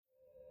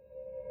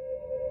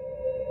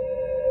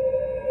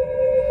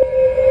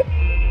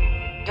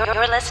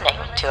You're listening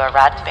to a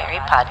Roddenberry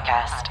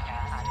podcast.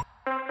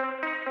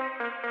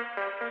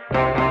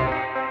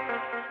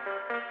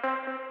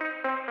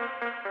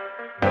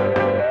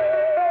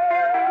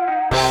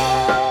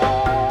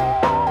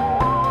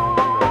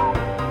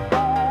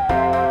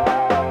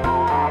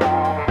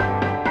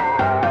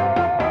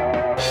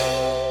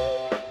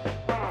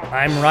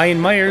 I'm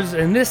Ryan Myers,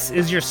 and this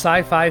is your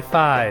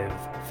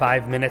SciFi5,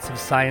 5 minutes of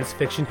science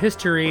fiction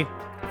history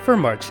for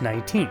March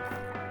 19th.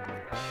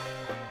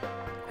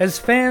 As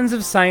fans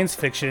of science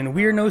fiction,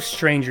 we're no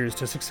strangers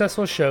to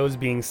successful shows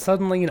being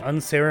suddenly and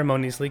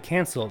unceremoniously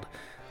cancelled,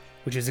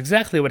 which is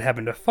exactly what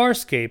happened to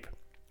Farscape,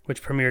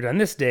 which premiered on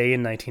this day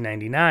in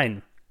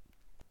 1999.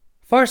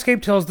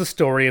 Farscape tells the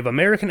story of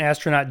American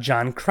astronaut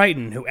John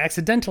Crichton, who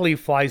accidentally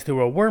flies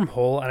through a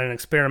wormhole on an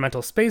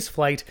experimental space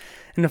flight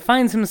and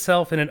finds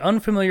himself in an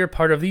unfamiliar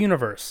part of the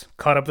universe,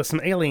 caught up with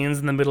some aliens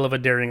in the middle of a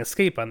daring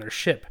escape on their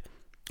ship.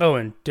 Oh,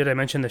 and did I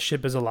mention the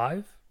ship is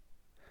alive?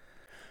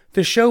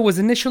 The show was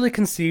initially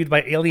conceived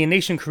by Alien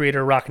Nation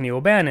creator Rockne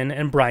O'Bannon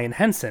and Brian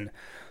Henson,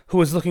 who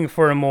was looking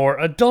for a more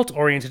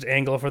adult-oriented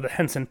angle for the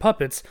Henson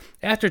puppets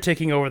after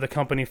taking over the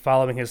company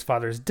following his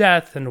father's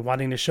death and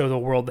wanting to show the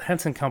world the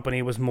Henson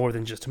Company was more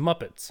than just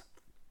Muppets.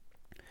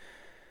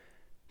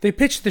 They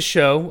pitched the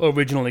show,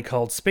 originally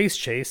called Space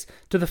Chase,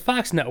 to the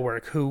Fox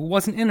network, who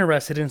wasn't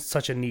interested in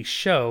such a niche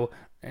show,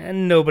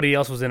 and nobody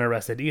else was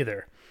interested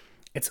either.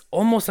 It's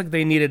almost like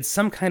they needed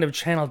some kind of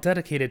channel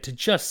dedicated to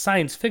just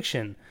science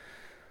fiction.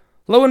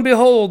 Lo and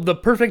behold, the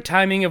perfect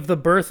timing of the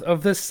birth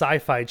of the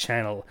Sci-Fi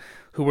Channel,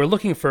 who were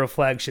looking for a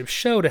flagship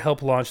show to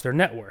help launch their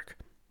network.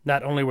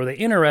 Not only were they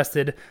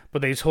interested,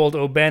 but they told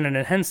O'Bannon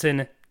and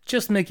Henson,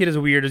 just make it as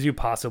weird as you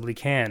possibly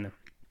can.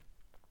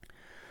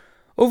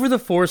 Over the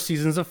 4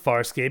 seasons of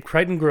Farscape,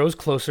 Crichton grows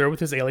closer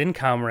with his alien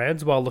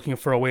comrades while looking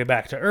for a way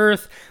back to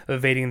Earth,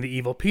 evading the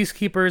evil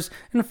peacekeepers,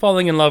 and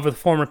falling in love with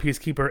former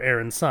peacekeeper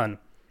Aaron's son.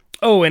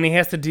 Oh, and he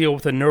has to deal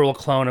with a neural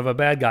clone of a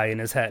bad guy in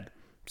his head.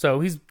 So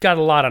he's got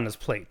a lot on his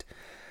plate.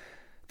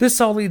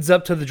 This all leads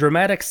up to the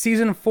dramatic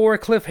Season 4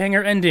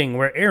 cliffhanger ending,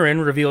 where Erin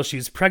reveals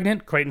she's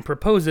pregnant, Crichton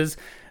proposes,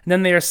 and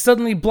then they are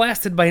suddenly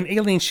blasted by an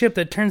alien ship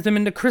that turns them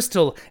into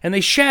crystal, and they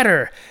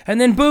shatter,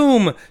 and then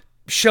boom!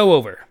 Show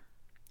over.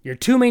 Your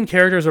 2 main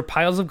characters are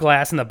piles of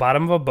glass in the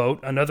bottom of a boat,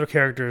 another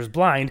character is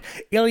blind,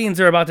 aliens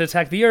are about to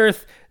attack the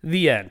Earth,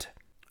 the end.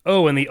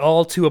 Oh, and the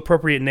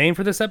all-too-appropriate name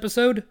for this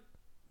episode?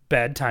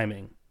 Bad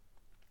timing.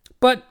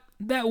 But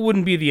that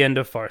wouldn't be the end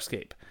of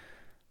Farscape.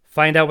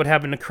 Find out what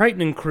happened to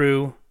Crichton and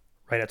crew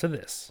right after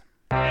this.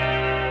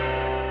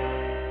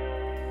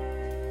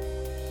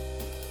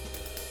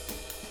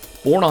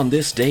 Born on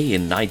this day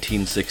in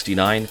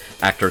 1969,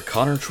 actor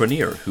Connor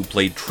Trinneer, who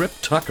played Trip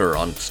Tucker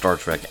on Star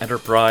Trek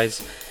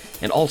Enterprise,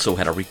 and also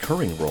had a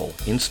recurring role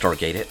in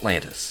Stargate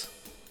Atlantis.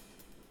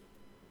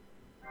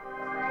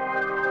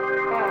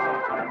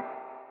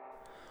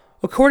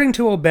 According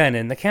to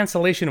O'Bannon, the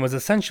cancellation was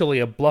essentially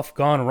a bluff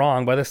gone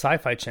wrong by the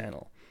Sci-Fi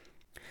Channel.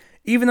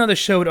 Even though the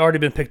show had already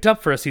been picked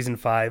up for a Season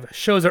 5,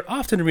 shows are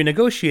often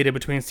renegotiated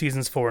between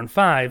Seasons 4 and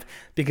 5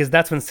 because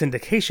that's when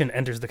syndication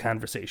enters the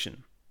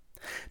conversation.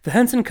 The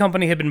Henson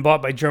Company had been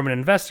bought by German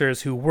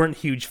investors who weren't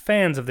huge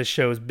fans of the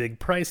show's big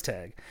price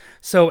tag.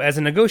 So as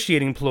a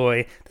negotiating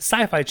ploy, the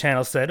Sci-Fi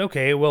Channel said,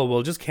 okay, well,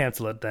 we'll just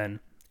cancel it then.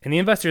 And the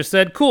investors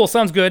said, cool,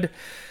 sounds good.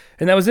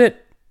 And that was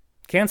it.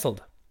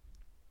 Cancelled.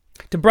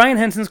 To Brian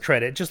Henson's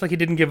credit, just like he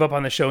didn't give up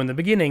on the show in the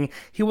beginning,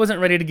 he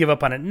wasn't ready to give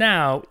up on it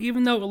now,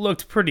 even though it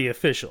looked pretty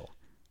official.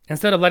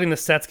 Instead of letting the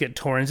sets get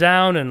torn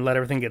down and let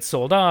everything get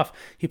sold off,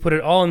 he put it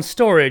all in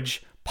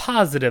storage,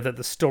 positive that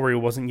the story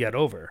wasn't yet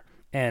over.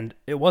 And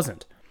it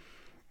wasn't.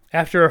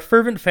 After a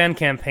fervent fan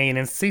campaign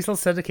and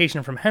ceaseless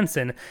dedication from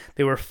Henson,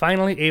 they were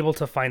finally able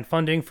to find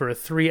funding for a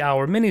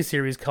 3-hour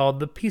miniseries called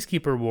The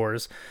Peacekeeper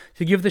Wars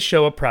to give the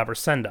show a proper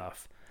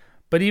send-off.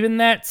 But even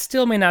that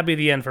still may not be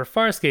the end for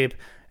Farscape,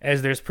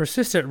 as there's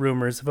persistent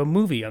rumors of a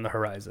movie on the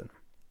horizon.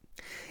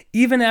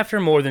 Even after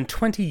more than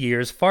 20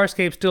 years,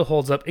 Farscape still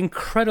holds up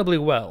incredibly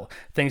well,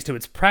 thanks to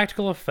its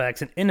practical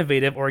effects and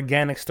innovative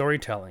organic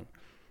storytelling.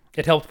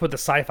 It helped put the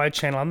Sci-Fi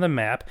Channel on the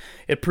map,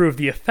 it proved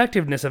the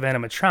effectiveness of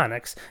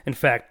animatronics, in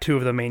fact, 2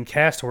 of the main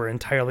cast were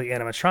entirely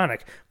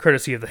animatronic,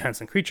 courtesy of the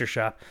Henson Creature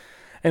Shop,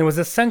 and was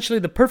essentially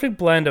the perfect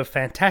blend of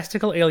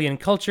fantastical alien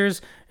cultures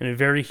and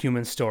very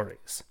human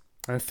stories.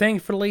 And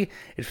thankfully,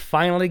 it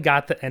finally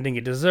got the ending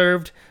it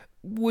deserved,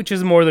 which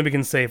is more than we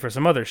can say for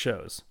some other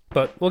shows,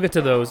 but we'll get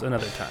to those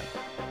another time.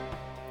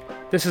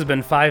 This has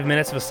been 5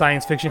 minutes of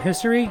science fiction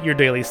history, your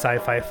daily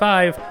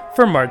SciFi5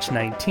 for March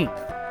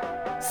 19th.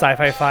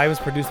 SciFi5 is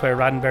produced by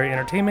Roddenberry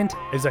Entertainment,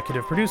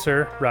 executive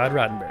producer Rod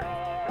Roddenberry.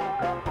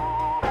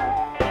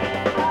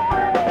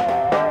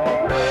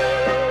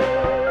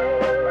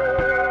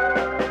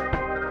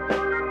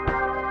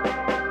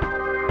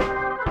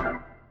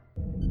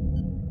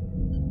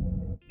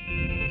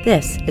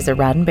 This is a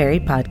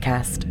Roddenberry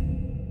podcast.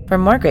 For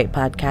more great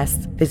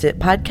podcasts, visit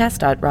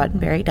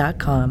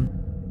podcast.roddenberry.com.